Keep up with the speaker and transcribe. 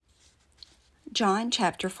John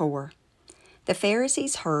chapter 4. The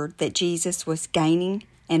Pharisees heard that Jesus was gaining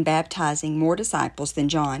and baptizing more disciples than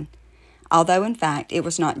John, although in fact it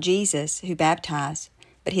was not Jesus who baptized,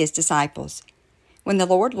 but his disciples. When the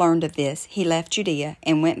Lord learned of this, he left Judea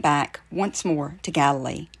and went back once more to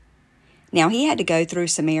Galilee. Now he had to go through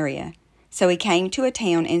Samaria, so he came to a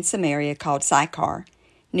town in Samaria called Sychar,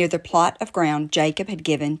 near the plot of ground Jacob had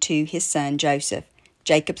given to his son Joseph.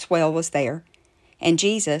 Jacob's well was there, and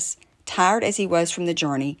Jesus, tired as he was from the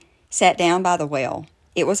journey, sat down by the well.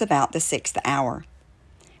 It was about the 6th hour.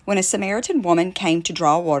 When a Samaritan woman came to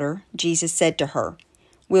draw water, Jesus said to her,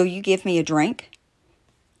 "Will you give me a drink?"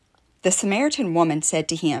 The Samaritan woman said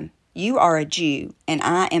to him, "You are a Jew, and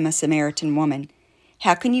I am a Samaritan woman.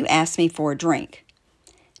 How can you ask me for a drink?"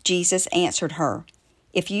 Jesus answered her,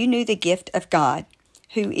 "If you knew the gift of God,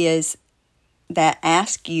 who is that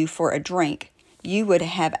asks you for a drink, you would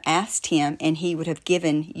have asked him, and he would have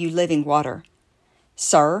given you living water."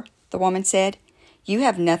 "Sir," the woman said, "you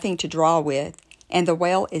have nothing to draw with, and the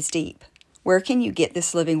well is deep. Where can you get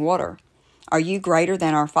this living water? Are you greater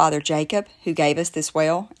than our father Jacob, who gave us this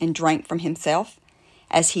well and drank from himself,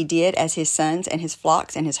 as he did as his sons and his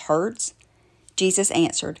flocks and his herds?" Jesus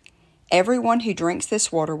answered, "Everyone who drinks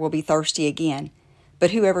this water will be thirsty again, but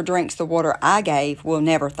whoever drinks the water I gave will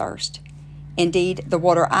never thirst. Indeed, the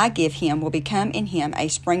water I give him will become in him a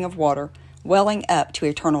spring of water, welling up to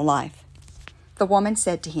eternal life." The woman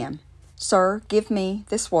said to him, "Sir, give me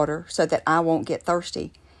this water so that I won't get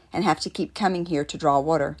thirsty and have to keep coming here to draw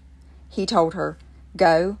water." He told her,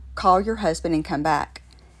 "Go, call your husband and come back."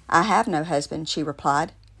 "I have no husband," she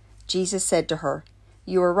replied. Jesus said to her,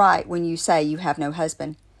 "You are right when you say you have no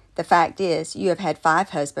husband. The fact is, you have had 5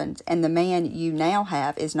 husbands, and the man you now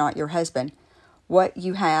have is not your husband. What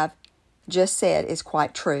you have just said is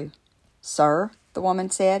quite true." "Sir," the woman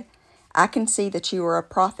said, "I can see that you are a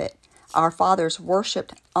prophet. Our fathers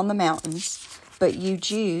worshipped on the mountains, but you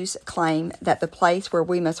Jews claim that the place where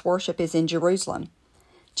we must worship is in Jerusalem."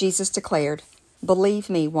 Jesus declared, "Believe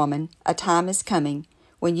me, woman, a time is coming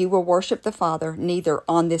when you will worship the Father neither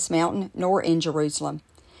on this mountain nor in Jerusalem.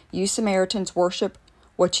 You Samaritans worship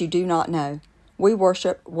what you do not know. We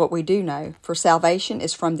worship what we do know, for salvation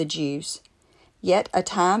is from the Jews. Yet a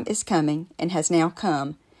time is coming, and has now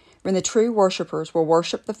come, when the true worshippers will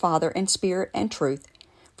worship the Father in spirit and truth,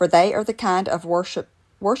 for they are the kind of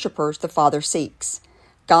worshippers the Father seeks.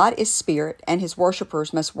 God is spirit, and his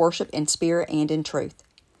worshippers must worship in spirit and in truth."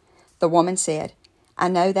 The woman said, "I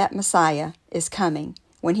know that Messiah is coming.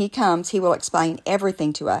 When he comes, he will explain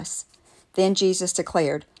everything to us." Then Jesus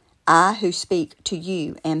declared, "I who speak to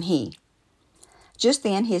you am he." Just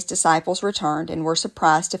then his disciples returned and were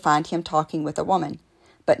surprised to find him talking with a woman.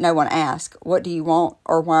 But no one asked, "What do you want?"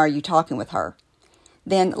 or "Why are you talking with her?"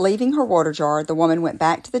 Then, leaving her water jar, the woman went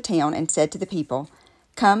back to the town and said to the people,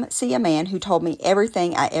 "Come see a man who told me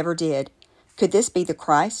everything I ever did. Could this be the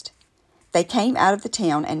Christ?" They came out of the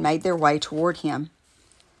town and made their way toward him.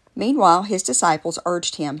 Meanwhile his disciples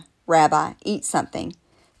urged him, "Rabbi, eat something."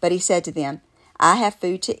 But he said to them, "I have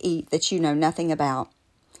food to eat that you know nothing about."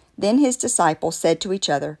 Then his disciples said to each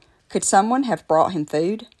other, "Could someone have brought him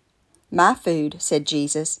food?" "My food," said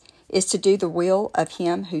Jesus, "is to do the will of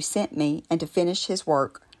him who sent me and to finish his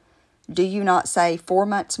work. Do you not say 4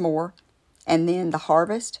 months more, and then the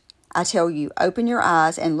harvest? I tell you, open your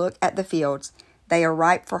eyes and look at the fields. They are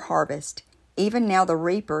ripe for harvest. Even now the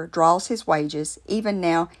reaper draws his wages. Even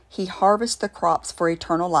now he harvests the crops for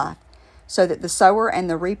eternal life, so that the sower and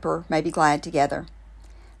the reaper may be glad together."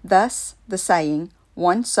 Thus the saying,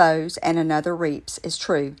 "One sows and another reaps," is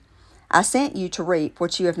true. I sent you to reap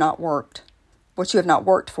what you have not worked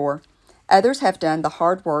for. Others have done the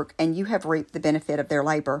hard work, and you have reaped the benefit of their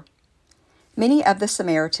labor. Many of the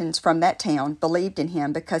Samaritans from that town believed in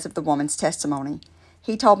him because of the woman's testimony.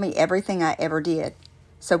 "He told me everything I ever did."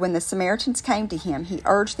 So when the Samaritans came to him, he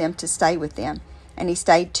urged them to stay with them, and he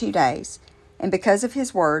stayed 2 days. And because of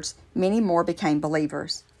his words, many more became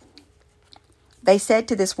believers. They said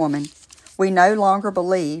to this woman, "We no longer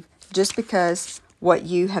believe just because what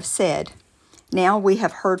you have said. Now we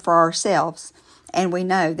have heard for ourselves, and we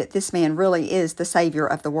know that this man really is the Savior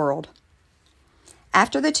of the world."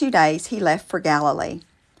 After the 2 days, he left for Galilee.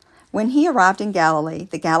 When he arrived in Galilee,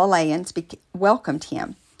 the Galileans welcomed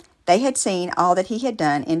him. They had seen all that he had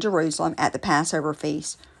done in Jerusalem at the Passover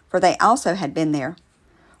feast, for they also had been there.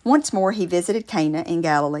 Once more he visited Cana in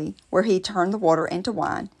Galilee, where he turned the water into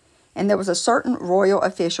wine, and there was a certain royal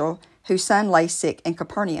official whose son lay sick in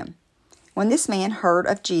Capernaum. When this man heard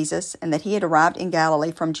of Jesus and that he had arrived in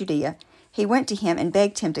Galilee from Judea, he went to him and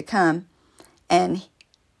begged him to come and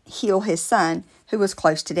heal his son, who was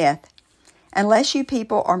close to death. Unless you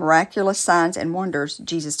people are miraculous signs and wonders,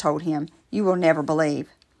 Jesus told him, you will never believe.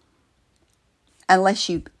 Unless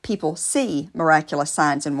you people see miraculous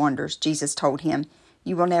signs and wonders, Jesus told him,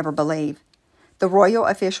 you will never believe. The royal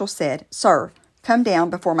official said, Sir, come down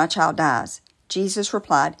before my child dies. Jesus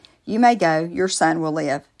replied, You may go, your son will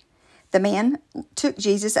live. The man took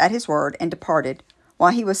Jesus at his word and departed.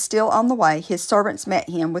 While he was still on the way, his servants met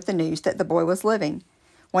him with the news that the boy was living.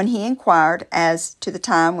 When he inquired as to the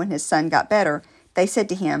time when his son got better, they said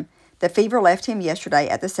to him, The fever left him yesterday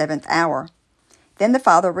at the 7th hour. Then the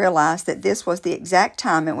father realized that this was the exact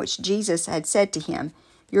time in which Jesus had said to him,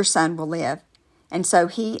 Your son will live. And so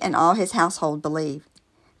he and all his household believed.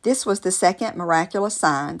 This was the second miraculous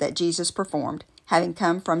sign that Jesus performed, having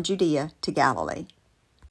come from Judea to Galilee.